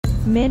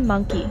Min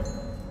Monkey.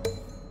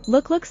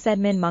 Look, said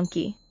Min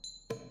Monkey.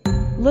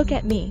 Look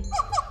at me.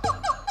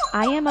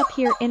 I am up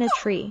here in a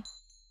tree.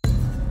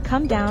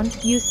 Come down,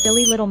 you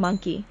silly little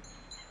monkey,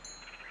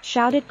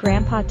 shouted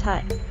Grandpa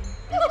Tut.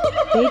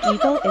 Big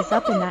Eagle is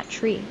up in that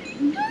tree.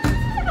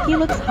 He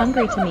looks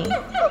hungry to me.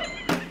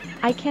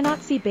 I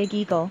cannot see Big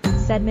Eagle,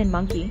 said Min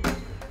Monkey.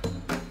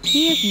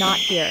 He is not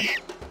here.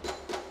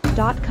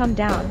 Come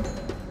down,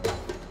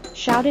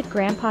 shouted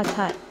Grandpa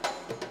Tut.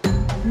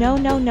 No,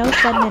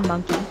 said Min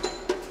Monkey.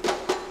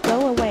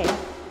 Go away.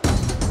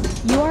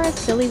 You are a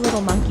silly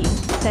little monkey,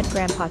 said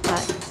Grandpa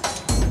Tut.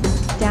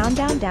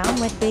 Down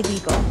went Big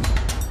Eagle.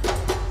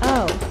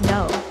 Oh,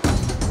 no,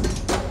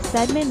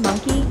 said Min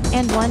Monkey,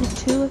 and 1,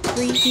 2,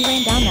 3 he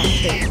ran down that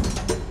tree.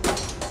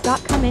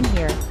 Come in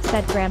here,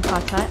 said Grandpa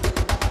Tut.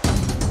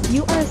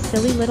 You are a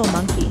silly little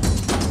monkey.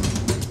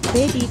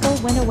 Big Eagle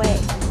went away.